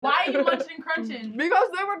you munching and crunching? Because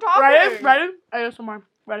they were talking. Ready? ASMR.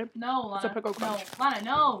 Ready? No, Lana. It's a pickle crunch. No, Lana,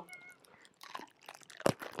 no.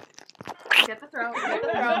 Get the throat. Get the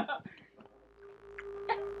throat.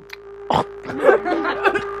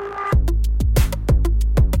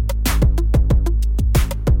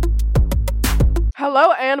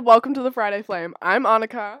 Hello and welcome to the Friday Flame. I'm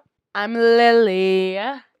Onnika. I'm Lilli.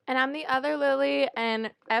 And I'm the other Lilli.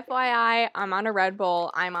 And FYI, I'm on a Red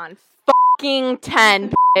Bull. I'm on fucking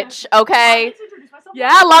 10, bitch. Okay?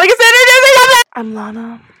 Yeah, Lana gets introducing. I'm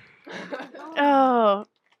Lana. Oh,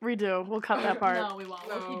 redo. We'll cut that part. No, we won't.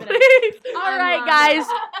 We'll keep it Please. All right, guys.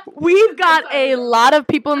 We've got a lot of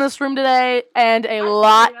people in this room today, and a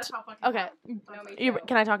lot. Okay.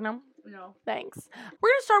 Can I talk now? No. Thanks. We're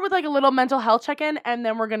gonna start with like a little mental health check-in, and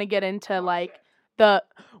then we're gonna get into like the.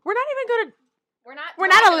 We're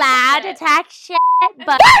not allowed to talk shit,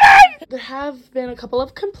 but there have been a couple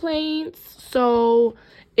of complaints. So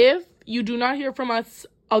if you do not hear from us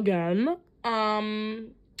again,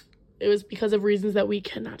 it was because of reasons that we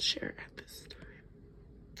cannot share at this time.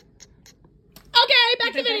 Okay,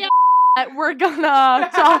 back to video. We're gonna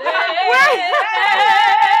talk.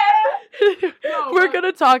 We're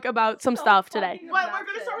gonna talk about some stuff today. Well, we're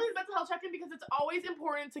gonna start with mental health check-in because it's always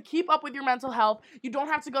important to keep up with your mental health. You don't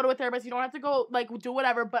have to go to a therapist. You don't have to go like do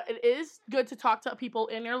whatever, but it is good to talk to people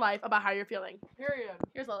in your life about how you're feeling. Period.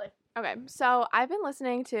 Here's Lilli. Okay, so I've been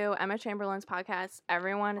listening to Emma Chamberlain's podcast.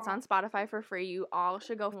 Everyone, it's on Spotify for free. You all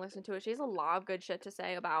should go and listen to it. She has a lot of good shit to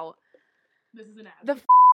say about This is an ad. the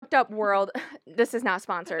fucked up world. This is not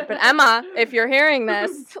sponsored, but Emma, if you're hearing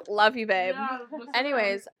this, love you, babe. Yeah,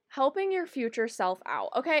 Anyways, helping your future self out.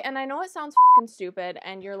 Okay, and I know it sounds fucking stupid,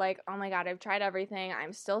 and you're like, oh my god, I've tried everything.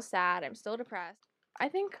 I'm still sad. I'm still depressed. I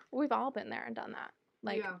think we've all been there and done that.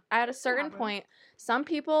 Like, at a certain point, some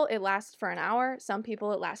people, it lasts for an hour. Some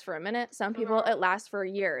people, it lasts for a minute. Some people, it lasts for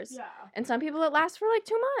years. Yeah. And some people, it lasts for like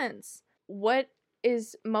 2 months. What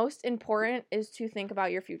is most important is to think about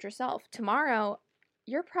your future self. Tomorrow,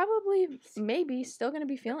 you're probably, maybe, still going to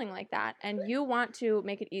be feeling like that, and you want to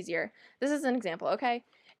make it easier. This is an example, okay?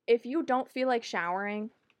 If you don't feel like showering,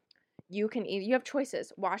 you have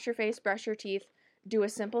choices. Wash your face, brush your teeth, do a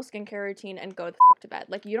simple skincare routine, and go the fuck to bed.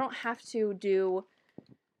 Like, you don't have to do,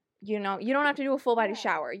 you don't have to do a full body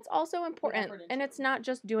shower. It's also important, and it's not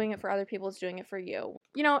just doing it for other people, it's doing it for you.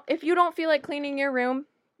 If you don't feel like cleaning your room,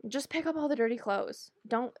 just pick up all the dirty clothes.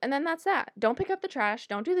 And then that's that. Don't pick up the trash,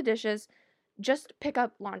 don't do the dishes, just pick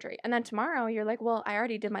up laundry. And then tomorrow, you're like, well, I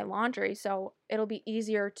already did my laundry, so it'll be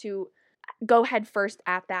easier to go head first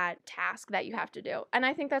at that task that you have to do. And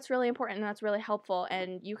I think that's really important and that's really helpful.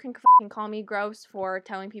 And you can fucking call me gross for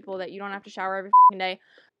telling people that you don't have to shower every fucking day.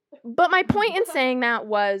 But my point in saying that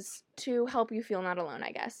was to help you feel not alone,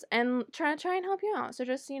 I guess. And try and help you out. So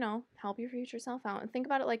just, help your future self out and think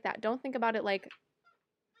about it like that. Don't think about it like,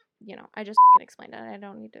 I just explained it. I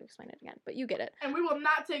don't need to explain it again. But you get it. And we will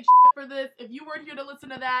not take shit for this. If you weren't here to listen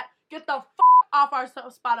to that, get the off our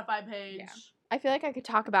Spotify page. Yeah. I feel like I could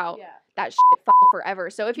talk about that shit forever.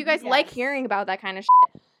 So if you guys like hearing about that kind of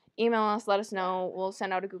shit, email us, let us know. We'll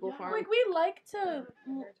send out a Google form. Like, we like to,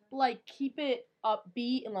 keep it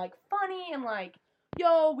upbeat and, funny and,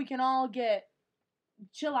 we can all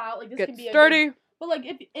chill out. Like, this get can be sturdy. But,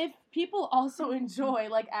 if people also enjoy,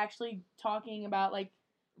 actually talking about,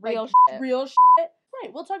 real shit.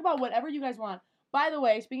 Right, we'll talk about whatever you guys want. By the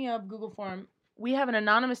way, speaking of Google form, we have an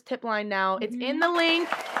anonymous tip line now. It's in the link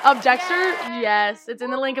of Dexter. Yes, it's in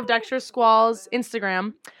the link of Dexter Squall's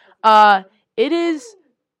Instagram. It is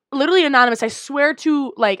literally anonymous. I swear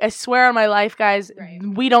on my life, guys,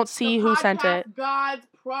 we don't see who sent it. Gods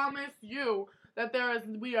promise you that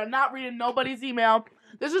we are not reading nobody's email.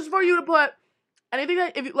 This is for you to put anything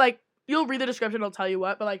that, if you, you'll read the description, it'll tell you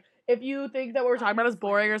what, but, if you think that what we're talking about is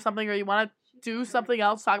boring or something, or you want to do something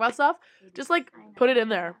else, talk about stuff, just, put it in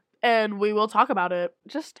there. And we will talk about it.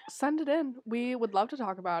 Just send it in. We would love to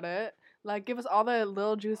talk about it. Give us all the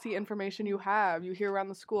little juicy information you hear around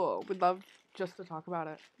the school. We'd love just to talk about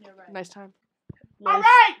it. Yeah, right. Nice time. All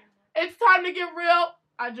right! It's time to get real.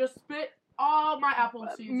 I just spit all my apple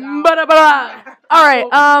seeds out. All right,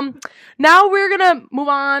 now we're gonna move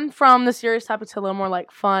on from the serious topic to a little more,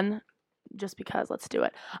 fun. Just because, let's do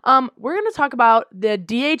it. We're gonna talk about the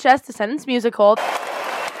DHS Descendants musical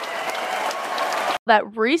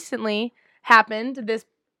that recently happened this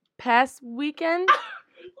past weekend.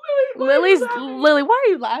 Lilli, why are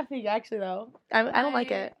you laughing? Actually, though, I don't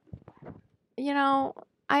like it.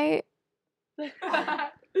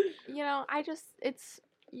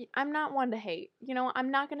 I'm not one to hate.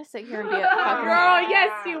 I'm not gonna sit here and be a fucking girl.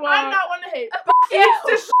 Yes, you are. I'm not one to hate. Fuck you.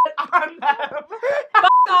 To shit on them. Fuck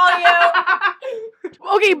all you.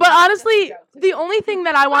 Okay, but honestly, the only thing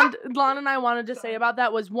that Lana and I wanted to say about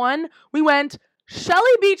that was, one, we went, Shelly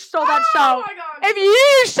Beach stole that show. Oh my God.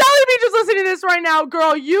 If Shelly Beach is listening to this right now,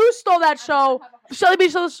 girl, you stole that show. Shelly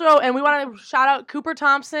Beach stole the show, and we want to shout out Cooper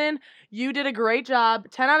Thompson. You did a great job.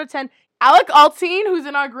 10 out of 10. Alec Altine, who's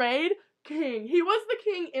in our grade, king. He was the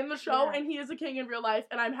king in the show, and he is a king in real life,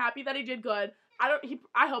 and I'm happy that he did good.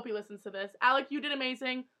 I hope he listens to this. Alec, you did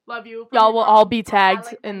amazing. Love you. Y'all will all be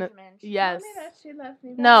tagged in the. Yes.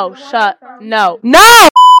 No, shut. No.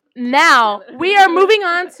 Now, we are moving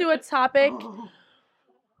on to a topic.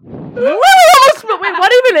 Wait,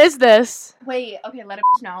 what even is this? Wait, okay, let it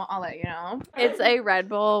know. I'll let you know. It's a Red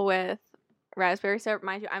Bull with raspberry syrup.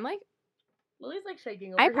 Mind you, I'm like, Lily's like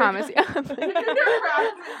shaking over I here. promise you.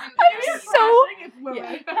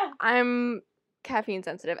 I'm caffeine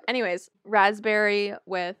sensitive. Anyways, raspberry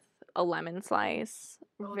with a lemon slice.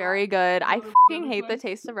 Very good. I fucking hate the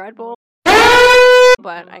taste of Red Bull,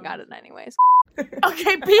 but I got it anyways.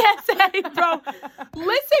 Okay, PSA, bro.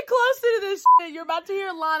 Listen closer to this shit. You're about to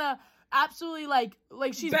hear Lana absolutely like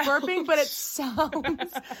she's burping, but it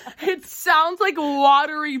sounds like a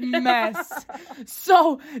watery mess.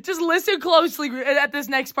 So just listen closely at this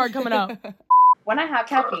next part coming up. When I have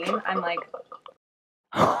caffeine, I'm like,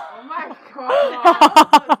 Oh my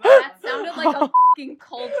God. that sounded like a fucking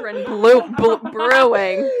cauldron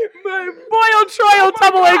brewing. Boil, troil,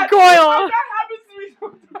 tumble, and coil. That happens to me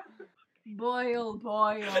sometimes. Boil,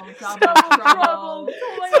 double Trouble.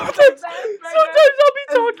 Sometimes I'll be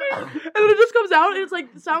talking, and then it just comes out, and it's like,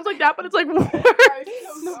 it sounds like that, but it's like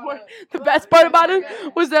worse. The best part about it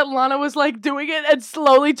was that Lana was like doing it and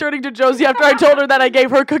slowly turning to Josie after I told her that I gave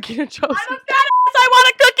her a cookie to Josie. I want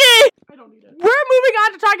a cookie! I don't need it. We're moving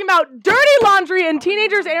on to talking about dirty laundry and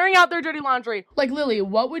teenagers airing out their dirty laundry. Like, Lily,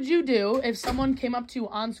 what would you do if someone came up to you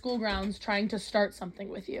on school grounds trying to start something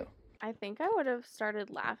with you? I think I would have started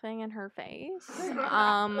laughing in her face.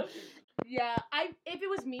 Yeah, if it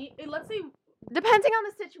was me, let's say, Depending on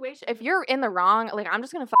the situation, if you're in the wrong, like, I'm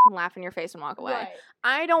just gonna fucking laugh in your face and walk away. right.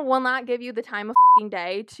 I will not give you the time of fucking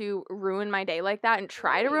day to ruin my day like that and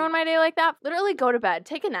try to ruin my day like that. Literally go to bed.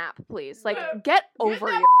 Take a nap, please. Like, get over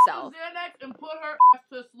yourself. Xanax and put her ass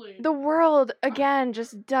to sleep. The world, again,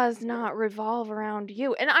 just does not revolve around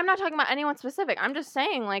you. And I'm not talking about anyone specific. I'm just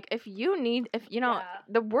saying, like, if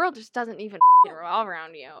the world just doesn't even revolve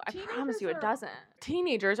around you. I promise you it doesn't.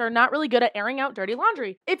 Teenagers are not really good at airing out dirty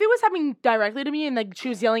laundry. If it was happening directly to me and like she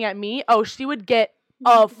was yelling at me, she would get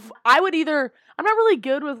I would either, I'm not really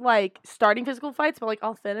good with like starting physical fights, but like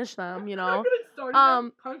I'll finish them, you know.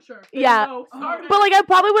 Yeah. But like I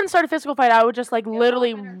probably wouldn't start a physical fight. I would just like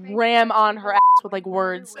literally ram on her ass with like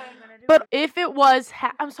words. But if it was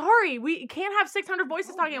I'm sorry, we can't have 600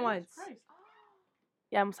 voices talking at once.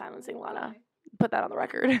 Yeah, I'm silencing Lana. Put that on the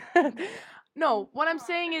record. No, what I'm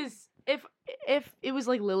saying is if it was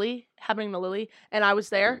like Lilly, happening to Lilly, and I was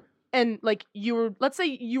there, and like let's say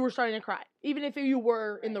you were starting to cry, even if you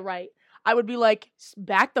were in the right, I would be like,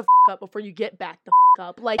 back the up before you get back the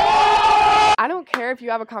up. Like, I don't care if you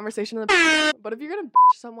have a conversation in the but if you're gonna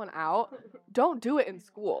bitch someone out, don't do it in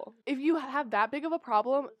school. If you have that big of a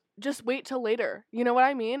problem, just wait till later. You know what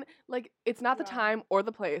I mean? Like, it's not the time or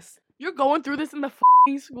the place. You're going through this in the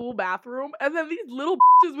school bathroom, and then these little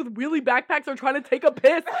bitches with wheelie backpacks are trying to take a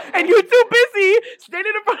piss, and you're too busy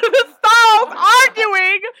standing in front of the stalls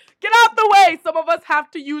arguing. Get out the way. Some of us have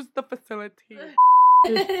to use the facility.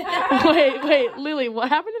 Wait, Lily, what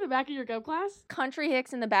happened in the back of your gov class? Country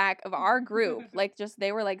hicks in the back of our group,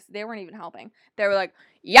 they weren't even helping. They were like,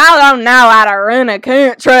 y'all don't know how to run a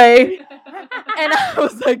country. And I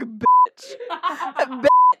was like, bitch,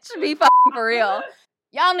 be fucking for real.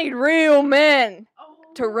 Y'all need real men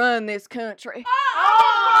to run this country.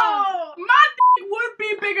 Oh, my dick would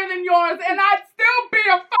be bigger than yours, and I'd still be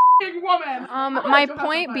a fucking woman. My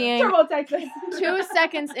point being, Turbo Texas. 2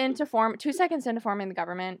 seconds into forming the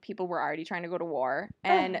government, people were already trying to go to war,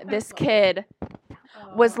 and this kid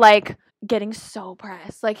was like getting so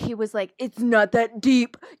pressed. Like, he was like, it's not that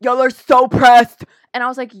deep. Y'all are so pressed. And I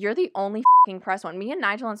was like, you're the only fucking pressed one. Me and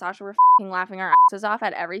Nigel and Sasha were fucking laughing our asses off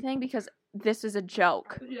at everything because this is a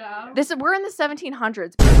joke. Yeah. We're in the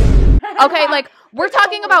 1700s. Okay, like, we're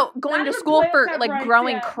talking about going to school for like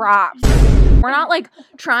growing crops. We're not like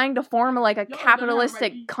trying to form like a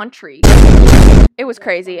capitalistic country. It was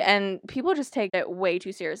crazy, and people just take it way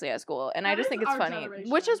too seriously at school, and I just think it's funny,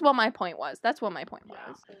 which is what my point was. That's what my point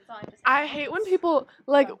was. I hate when people,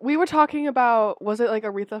 like, we were talking about, was it like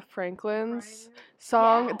Aretha Franklin's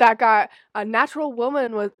song that got a Natural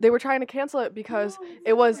Woman, they were trying to cancel it because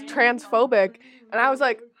it was transphobic, and I was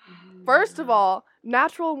like, first of all,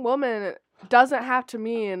 Natural Woman doesn't have to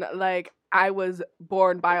mean like I was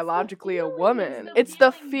born biologically a woman. It's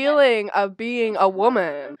the the feeling of being a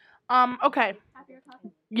woman. Okay.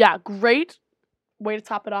 Yeah, great way to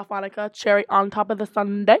top it off, Onnika. Cherry on top of the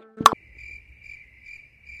sundae.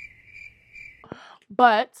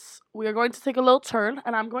 But we are going to take a little turn,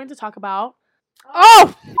 and I'm going to talk about.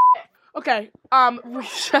 Oh. Okay.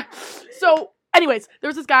 So, anyways, there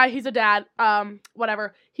was this guy. He's a dad.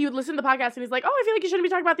 Whatever. He would listen to the podcast, and he's like, "Oh, I feel like you shouldn't be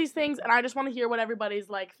talking about these things." And I just want to hear what everybody's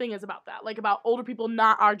like thing is about that, like about older people,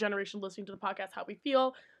 not our generation, listening to the podcast, how we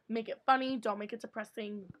feel. Make it funny. Don't make it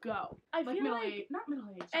depressing. Go. I feel like not middle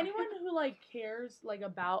age. Anyone who like cares like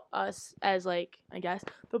about us as like I guess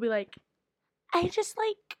they'll be like, I just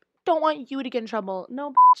like don't want you to get in trouble. No,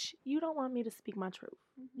 bitch, you don't want me to speak my truth.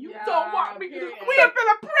 You don't want me to. We have been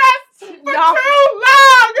oppressed for too long.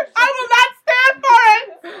 I will not stand for it.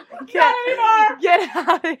 Get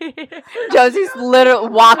out of here. Josie's literally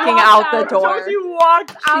walking out the door. Josie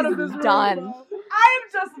walked out of She's this room. done. I am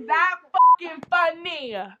just that fucking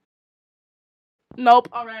funny. Nope.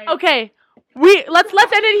 All right. Okay. Let's end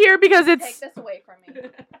it here because it's Take this away from me.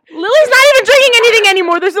 Lily's not even drinking anything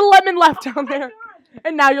anymore. There's a lemon left down there.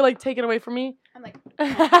 And now you're like, take it away from me. I'm like,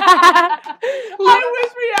 I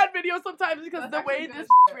wish we had video sometimes because the way this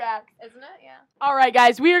reacts. isn't it? Yeah. All right,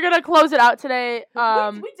 guys, we are gonna close it out today. We did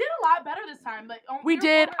a lot better this time. Like We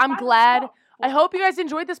did. I'm glad. I hope you guys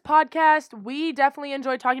enjoyed this podcast. We definitely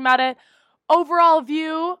enjoyed talking about it. Overall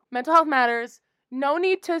view, mental health matters. No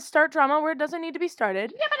need to start drama where it doesn't need to be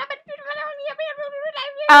started.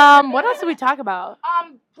 What else did we talk about?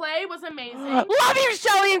 Play was amazing. Love you,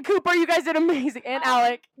 Shelly and Cooper. You guys did amazing. And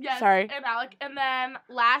Alec. Yes, Sorry. and Alec. And then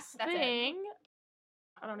last That's it. thing.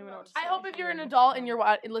 I don't even know what to say. I hope if you're an adult and you're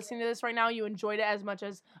listening to this right now, you enjoyed it as much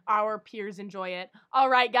as our peers enjoy it. All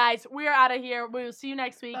right, guys, we are out of here. We will see you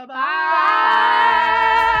next week. Bye-bye.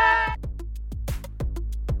 Bye.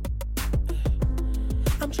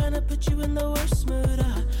 I'm trying to put you in the worst mood.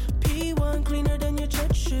 P1 cleaner than your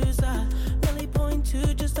church shoes. Really point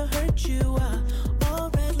to just to hurt you. All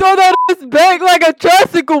red. Throw that ass back like a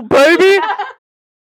tricycle, baby.